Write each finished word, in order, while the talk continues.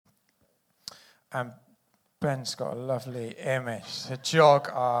And Ben's got a lovely image to jog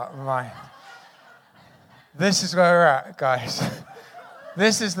our mind. This is where we're at, guys.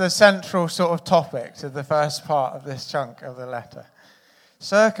 This is the central sort of topic to the first part of this chunk of the letter.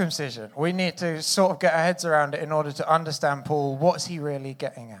 Circumcision. We need to sort of get our heads around it in order to understand Paul. What's he really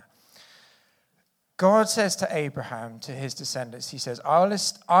getting at? God says to Abraham, to his descendants, he says,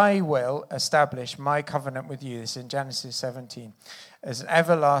 I will establish my covenant with you. This is in Genesis 17, as an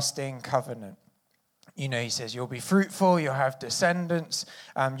everlasting covenant. You know, he says, you'll be fruitful, you'll have descendants,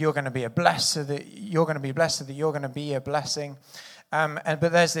 you're going to be blessed so that you're going to be a blessing. But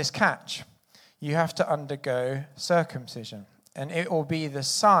there's this catch. You have to undergo circumcision, and it will be the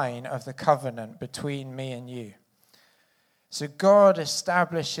sign of the covenant between me and you. So God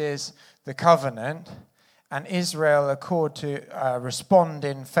establishes the covenant, and Israel are called to respond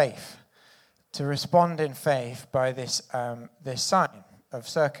in faith. To respond in faith by this sign of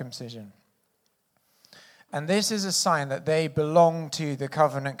circumcision. And this is a sign that they belong to the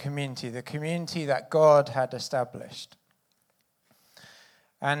covenant community, the community that God had established.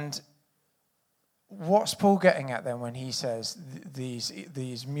 And what's Paul getting at then when he says these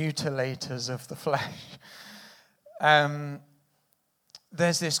mutilators of the flesh?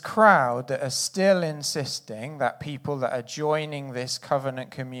 There's this crowd that are still insisting that people that are joining this covenant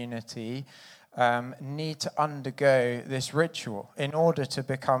community need to undergo this ritual in order to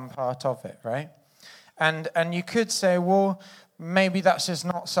become part of it, right? And you could say, well, maybe that's just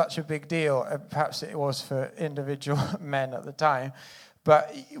not such a big deal. Perhaps it was for individual men at the time.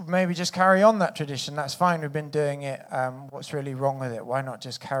 But maybe just carry on that tradition. That's fine. We've been doing it. What's really wrong with it? Why not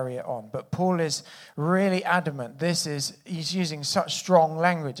just carry it on? But Paul is really adamant. He's using such strong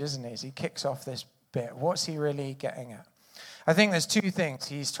language, isn't he? As he kicks off this bit. What's he really getting at? I think there's two things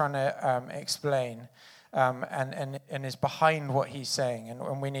he's trying to explain. And is behind what he's saying.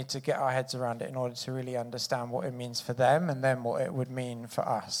 And we need to get our heads around it in order to really understand what it means for them and then what it would mean for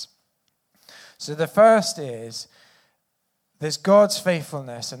us. So the first is, there's God's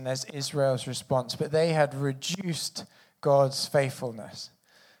faithfulness and there's Israel's response, but they had reduced God's faithfulness.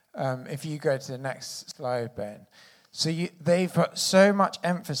 If you go to the next slide, Ben. So they've put so much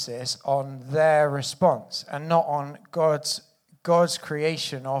emphasis on their response and not on God's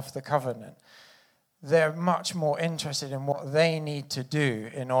creation of the covenant. They're much more interested in what they need to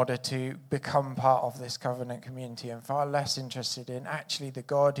do in order to become part of this covenant community and far less interested in actually the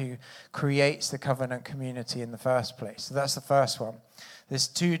God who creates the covenant community in the first place. So that's the first one. There's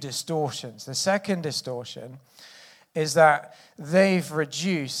two distortions. The second distortion is that they've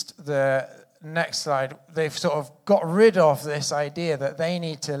reduced next slide, they've sort of got rid of this idea that they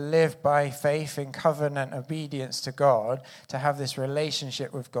need to live by faith in covenant obedience to God, to have this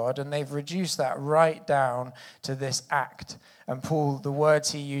relationship with God, and they've reduced that right down to this act. And Paul, the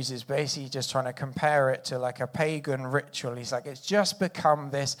words he uses, basically just trying to compare it to like a pagan ritual. He's like, it's just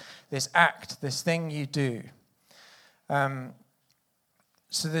become this act, this thing you do.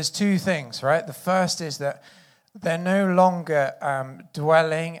 So there's two things, right? The first is that they're no longer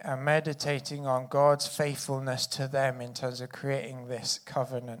dwelling and meditating on God's faithfulness to them in terms of creating this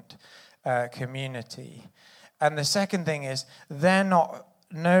covenant community. And the second thing is they're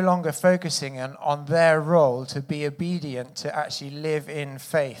no longer focusing on their role to be obedient, to actually live in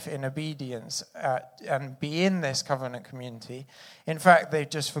faith, in obedience, and be in this covenant community. In fact, they've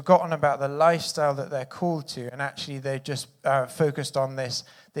just forgotten about the lifestyle that they're called to, and actually they've just focused on this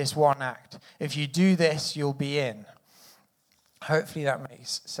one act. If you do this, you'll be in. Hopefully that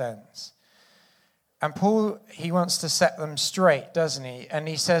makes sense. And Paul, he wants to set them straight, doesn't he? And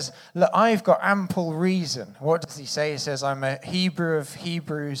he says, look, I've got ample reason. What does he say? He says, I'm a Hebrew of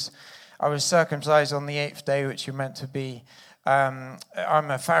Hebrews. I was circumcised on the 8th day, which you're meant to be. I'm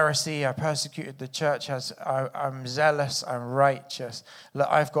a Pharisee. I persecuted the church. I'm zealous. I'm righteous. Look,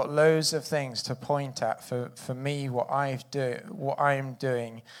 I've got loads of things to point at for me, what I'm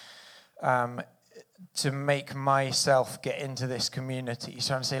doing to make myself get into this community.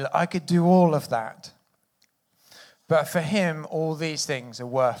 So I'm saying, look, I could do all of that. But for him, all these things are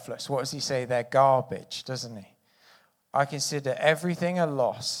worthless. What does he say? They're garbage, doesn't he? I consider everything a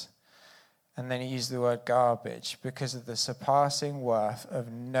loss. And then he used the word garbage because of the surpassing worth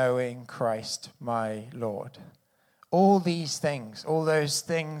of knowing Christ my Lord. All these things, all those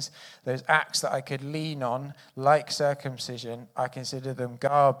things, those acts that I could lean on, like circumcision, I consider them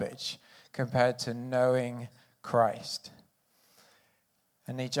garbage compared to knowing Christ.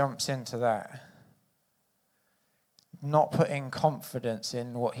 And he jumps into that. Not putting confidence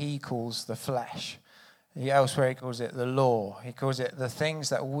in what he calls the flesh. Elsewhere he calls it the law. He calls it the things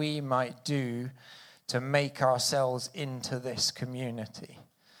that we might do to make ourselves into this community.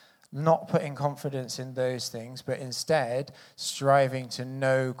 not putting confidence in those things, but instead striving to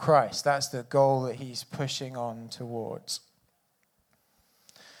know Christ. That's the goal that he's pushing on towards.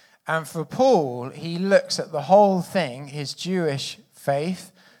 And for Paul, he looks at the whole thing, his Jewish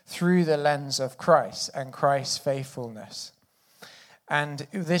faith, through the lens of Christ and Christ's faithfulness. And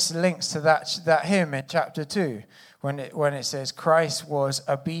this links to that hymn in chapter 2, when it says, Christ was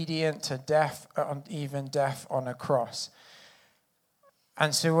obedient to death, even death on a cross.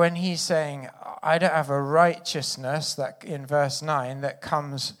 And so when he's saying, I don't have a righteousness, that in verse 9, that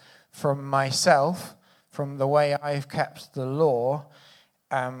comes from myself, from the way I've kept the law,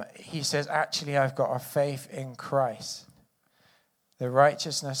 he says, actually, I've got a faith in Christ. The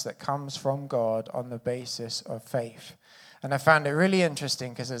righteousness that comes from God on the basis of faith. And I found it really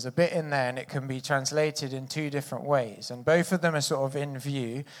interesting because there's a bit in there and it can be translated in two different ways. And both of them are sort of in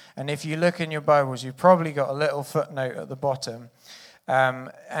view. And if you look in your Bibles, you've probably got a little footnote at the bottom.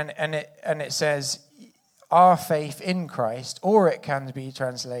 And it says, our faith in Christ, or it can be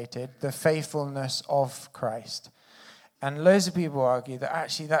translated, the faithfulness of Christ. And loads of people argue that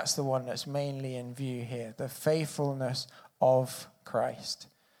actually that's the one that's mainly in view here, the faithfulness of Christ.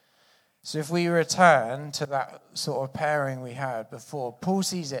 So if we return to that sort of pairing we had before, Paul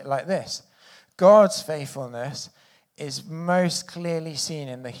sees it like this. God's faithfulness is most clearly seen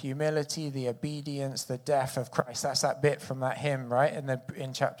in the humility, the obedience, the death of Christ. That's that bit from that hymn, right,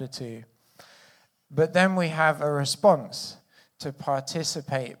 in chapter 2. But then we have a response to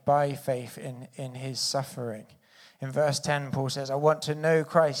participate by faith in his suffering. In verse 10, Paul says, I want to know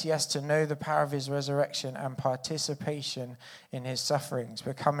Christ, yes, to know the power of his resurrection and participation in his sufferings,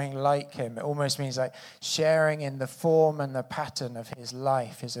 becoming like him. It almost means like sharing in the form and the pattern of his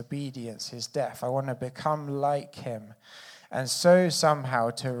life, his obedience, his death. I want to become like him, and so somehow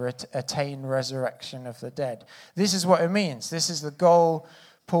to attain resurrection of the dead. This is what it means. This is the goal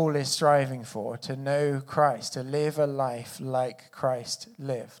Paul is striving for, to know Christ, to live a life like Christ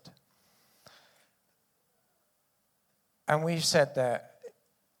lived. And we've said that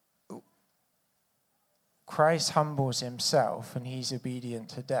Christ humbles himself and he's obedient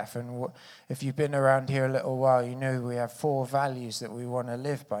to death. And if you've been around here a little while, you know we have 4 values that we want to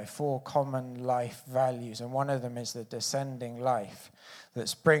live by, 4 common life values. And one of them is the descending life that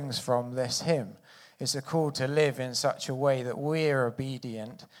springs from this hymn. It's a call to live in such a way that we're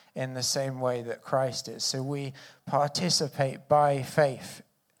obedient in the same way that Christ is. So we participate by faith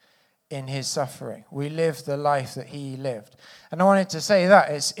in his suffering. We live the life that he lived. And I wanted to say that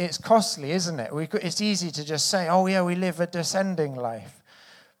it's costly, isn't it? It's easy to just say, oh yeah, we live a descending life.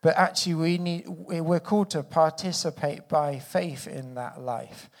 But actually we're called to participate by faith in that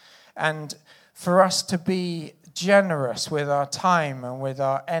life. And for us to be generous with our time and with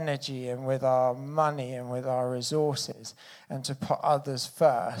our energy and with our money and with our resources, and to put others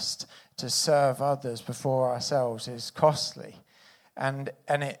first, to serve others before ourselves, is costly. And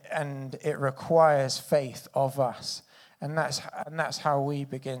it requires faith of us. And that's how we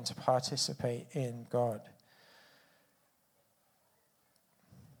begin to participate in God.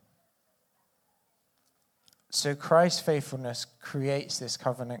 So Christ's faithfulness creates this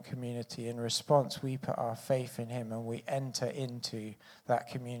covenant community. In response, we put our faith in him and we enter into that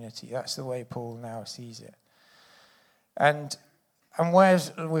community. That's the way Paul now sees it. And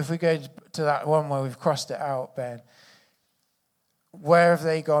if we go to that one where we've crossed it out, Ben, where have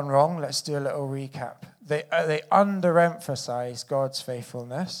they gone wrong? Let's do a little recap. They underemphasize God's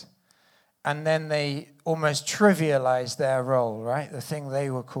faithfulness, and then they almost trivialize their role, right? The thing they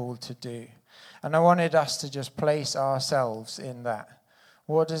were called to do. And I wanted us to just place ourselves in that.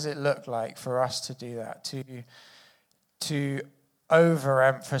 What does it look like for us to do that? To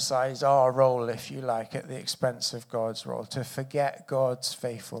overemphasize our role, if you like, at the expense of God's role, to forget God's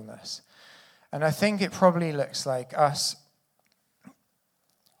faithfulness. And I think it probably looks like us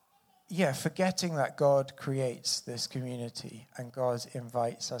forgetting that God creates this community and God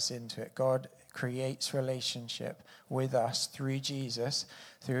invites us into it. God creates relationship with us through Jesus,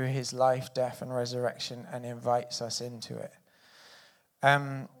 through his life, death, and resurrection, and invites us into it.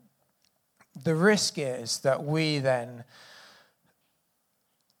 The risk is that we then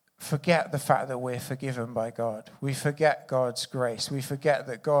forget the fact that we're forgiven by God. We forget God's grace. We forget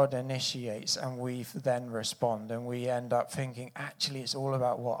that God initiates and we then respond. And we end up thinking, actually, it's all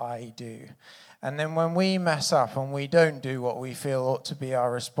about what I do. And then when we mess up and we don't do what we feel ought to be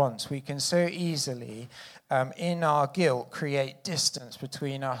our response, we can so easily, in our guilt, create distance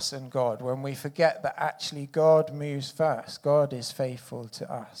between us and God. When we forget that actually God moves first. God is faithful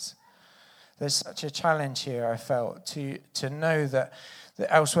to us. There's such a challenge here, I felt, to know that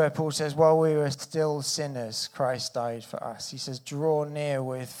Elsewhere, Paul says, while we were still sinners, Christ died for us. He says, draw near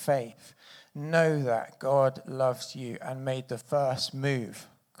with faith. Know that God loves you and made the first move.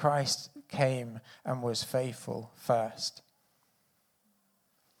 Christ came and was faithful first.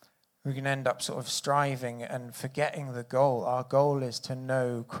 We can end up sort of striving and forgetting the goal. Our goal is to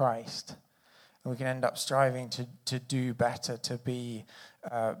know Christ. And we can end up striving to do better, to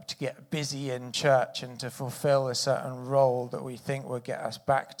get busy in church and to fulfill a certain role that we think will get us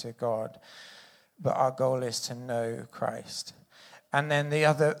back to God. But our goal is to know Christ. And then the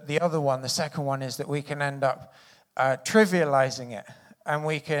other one, the second one, is that we can end up trivializing it, and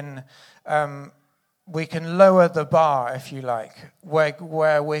we can lower the bar, if you like,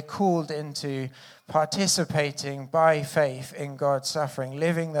 where we're called into participating by faith in God's suffering,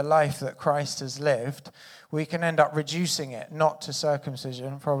 living the life that Christ has lived. We can end up reducing it, not to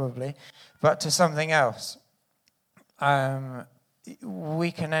circumcision probably, but to something else.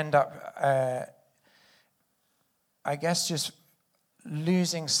 We can end up, just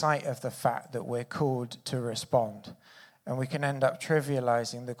losing sight of the fact that we're called to respond. And we can end up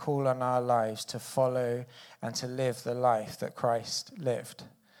trivializing the call on our lives to follow and to live the life that Christ lived.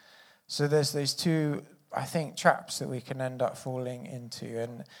 So there's those two, I think, traps that we can end up falling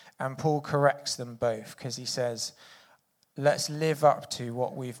into. And Paul corrects them both, because he says, let's live up to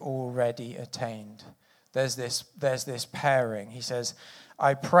what we've already attained. There's this pairing. He says,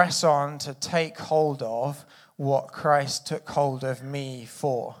 I press on to take hold of what Christ took hold of me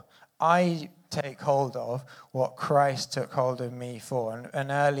for. I take hold of what Christ took hold of me for. And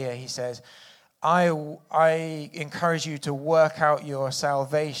earlier he says, I encourage you to work out your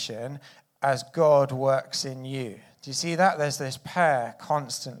salvation as God works in you. Do you see that? There's this pair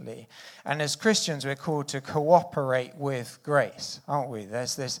constantly. And as Christians, we're called to cooperate with grace, aren't we?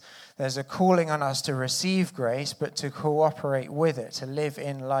 There's a calling on us to receive grace, but to cooperate with it, to live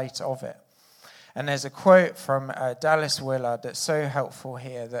in light of it. And there's a quote from Dallas Willard that's so helpful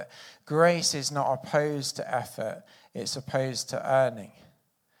here, that grace is not opposed to effort, it's opposed to earning.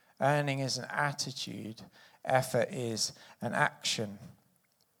 Earning is an attitude, effort is an action.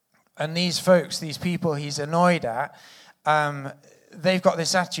 And these folks, these people he's annoyed at, they've got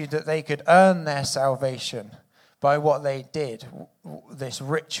this attitude that they could earn their salvation by what they did, this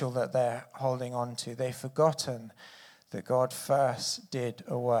ritual that they're holding on to. They've forgotten that God first did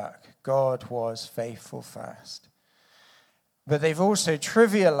a work. God was faithful first. But they've also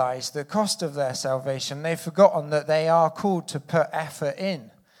trivialized the cost of their salvation. They've forgotten that they are called to put effort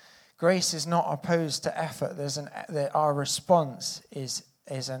in. Grace is not opposed to effort. Our response is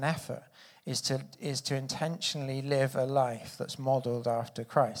an effort, is to intentionally live a life that's modeled after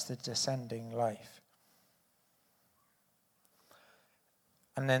Christ, the descending life.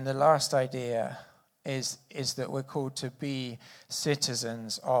 And then the last idea is that we're called to be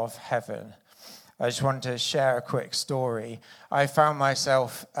citizens of heaven. I just wanted to share a quick story. I found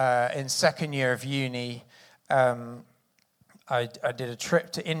myself in second year of uni. I did a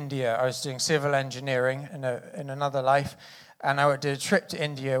trip to India. I was doing civil engineering in another life, and I did a trip to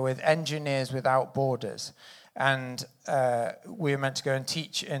India with Engineers Without Borders. And we were meant to go and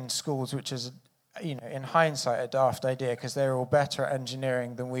teach in schools, which is, in hindsight, a daft idea, because they were all better at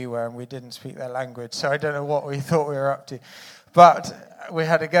engineering than we were, and we didn't speak their language. So I don't know what we thought we were up to. But we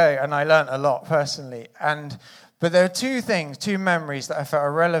had a go, and I learnt a lot personally. But there are two memories that I felt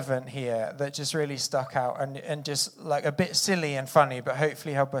are relevant here that just really stuck out and just like a bit silly and funny, but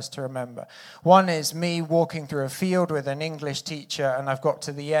hopefully help us to remember. One is me walking through a field with an English teacher, and I've got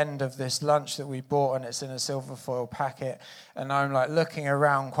to the end of this lunch that we bought, and it's in a silver foil packet, and I'm like looking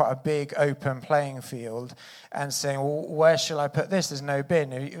around quite a big open playing field and saying, well, where shall I put this? There's no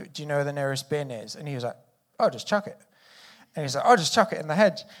bin. Do you know where the nearest bin is? And he was like, oh, just chuck it. And he's like, oh, just chuck it in the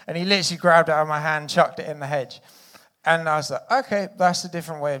hedge. And he literally grabbed it out of my hand, chucked it in the hedge. And I was like, okay, that's a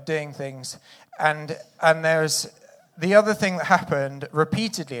different way of doing things. And there's the other thing that happened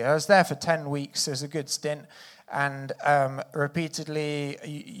repeatedly. I was there for 10 weeks. It was a good stint. And repeatedly,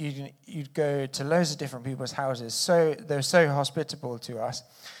 you'd go to loads of different people's houses. So they were so hospitable to us.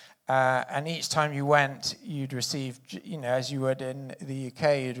 And each time you went, you'd receive, as you would in the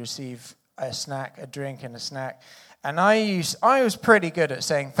UK, you'd receive a snack, a drink and a snack. And I was pretty good at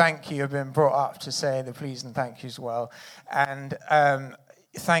saying thank you. I've been brought up to say the please and thank you as well. And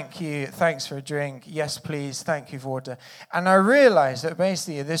thank you, thanks for a drink, yes please, thank you for water. And I realized that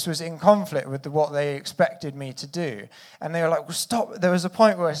basically this was in conflict with what they expected me to do. And they were like, well, stop. There was a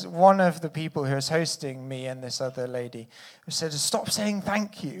point where one of the people who was hosting me and this other lady said, stop saying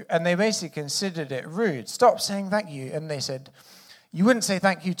thank you. And they basically considered it rude. Stop saying thank you. And they said, You wouldn't say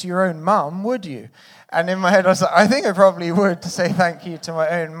thank you to your own mum, would you? And in my head, I was like, I think I probably would say thank you to my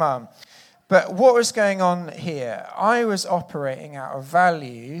own mum. But what was going on here? I was operating out of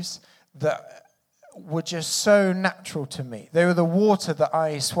values that were just so natural to me. They were the water that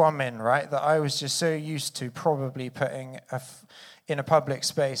I swam in, right? That I was just so used to probably putting in a public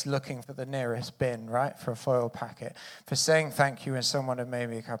space looking for the nearest bin, right? For a foil packet. For saying thank you when someone had made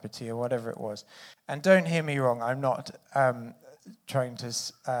me a cup of tea or whatever it was. And don't hear me wrong, I'm not trying to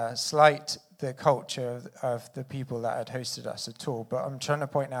slight the culture of the people that had hosted us at all. But I'm trying to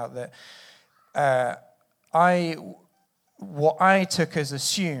point out that what I took as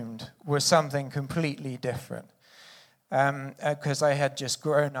assumed was something completely different, because I had just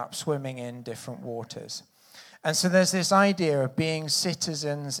grown up swimming in different waters. And so there's this idea of being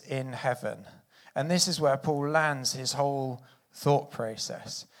citizens in heaven. And this is where Paul lands his whole thought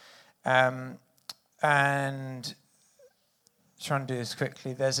process. And trying to do this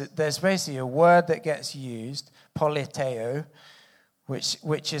quickly, there's basically a word that gets used, politeo,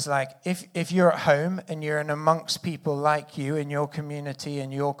 which is like if you're at home and you're in amongst people like you in your community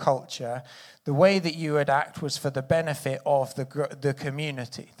and your culture, the way that you would act was for the benefit of the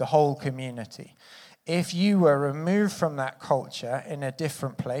community, the whole community. If you were removed from that culture in a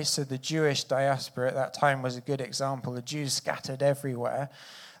different place, so the Jewish diaspora at that time was a good example, the Jews scattered everywhere,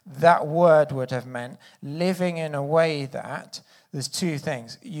 that word would have meant living in a way that there's two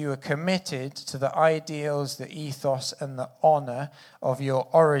things. You are committed to the ideals, the ethos, and the honor of your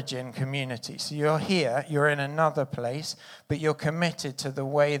origin community. So you're here, you're in another place, but you're committed to the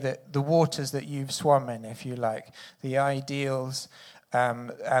way that the waters that you've swum in, if you like, the ideals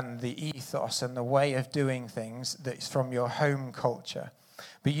and the ethos and the way of doing things that's from your home culture.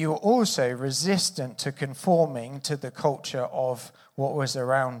 But you were also resistant to conforming to the culture of what was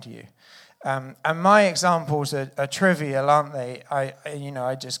around you. And my examples are trivial, aren't they?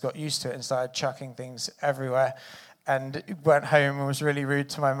 I just got used to it and started chucking things everywhere and went home and was really rude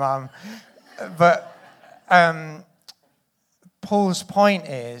to my mum. But Paul's point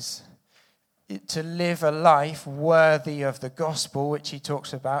is to live a life worthy of the gospel, which he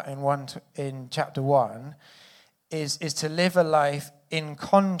talks about in chapter 1, is to live a life in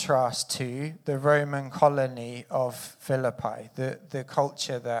contrast to the Roman colony of Philippi, the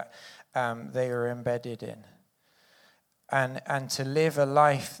culture that they were embedded in. And to live a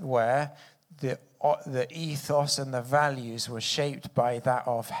life where the ethos and the values were shaped by that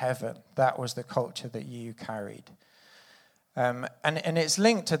of heaven. That was the culture that you carried. And it's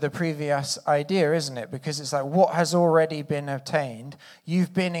linked to the previous idea, isn't it? Because it's like what has already been obtained.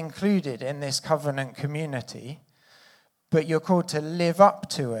 You've been included in this covenant community, but you're called to live up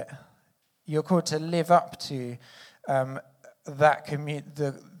to it. You're called to live up to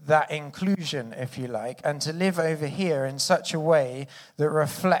that inclusion, if you like, and to live over here in such a way that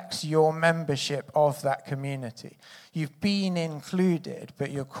reflects your membership of that community. You've been included,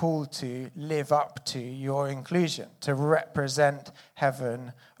 but you're called to live up to your inclusion, to represent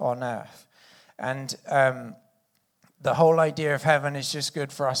heaven on earth. And the whole idea of heaven is just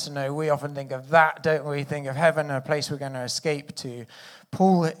good for us to know. We often think of that, don't we? Think of heaven, a place we're going to escape to.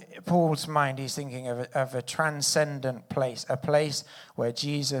 Paul's mind, he's thinking of a transcendent place, a place where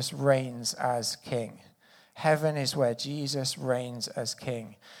Jesus reigns as king. Heaven is where Jesus reigns as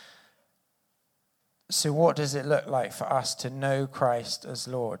king. So what does it look like for us to know Christ as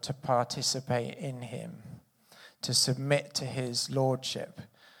Lord, to participate in him, to submit to his lordship?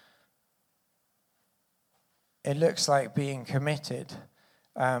 It looks like being committed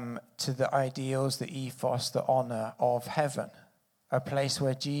to the ideals, the ethos, the honor of heaven. A place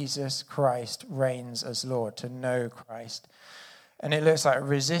where Jesus Christ reigns as Lord, to know Christ. And it looks like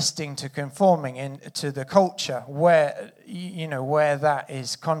resisting to conforming into the culture where that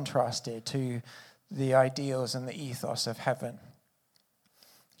is contrasted to the ideals and the ethos of heaven.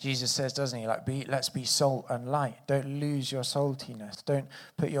 Jesus says, doesn't he, let's be salt and light. Don't lose your saltiness. Don't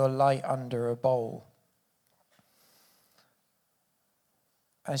put your light under a bowl.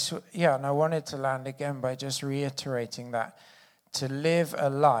 And I wanted to land again by just reiterating that to live a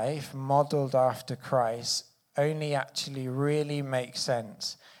life modeled after Christ only actually really makes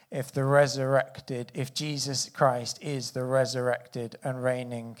sense if Jesus Christ is the resurrected and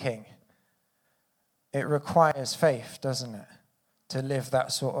reigning King. It requires faith, doesn't it, to live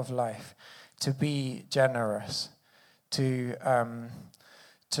that sort of life, to be generous, to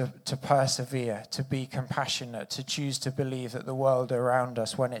persevere, to be compassionate, to choose to believe that the world around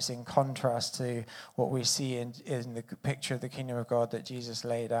us, when it's in contrast to what we see in the picture of the kingdom of God that Jesus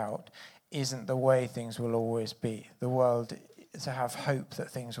laid out, isn't the way things will always be. The world, to have hope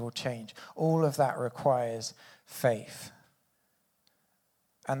that things will change. All of that requires faith.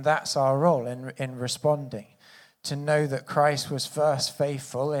 And that's our role in responding, to know that Christ was first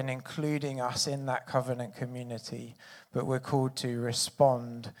faithful in including us in that covenant community, but we're called to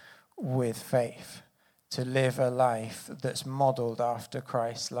respond with faith, to live a life that's modeled after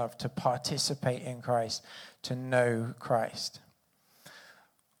Christ's love, to participate in Christ, to know Christ.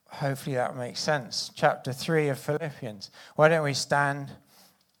 Hopefully that makes sense. Chapter 3 of Philippians. Why don't we stand?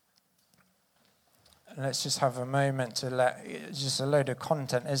 And let's just have a moment to it's just a load of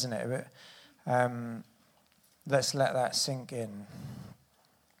content, isn't it? But let's let that sink in.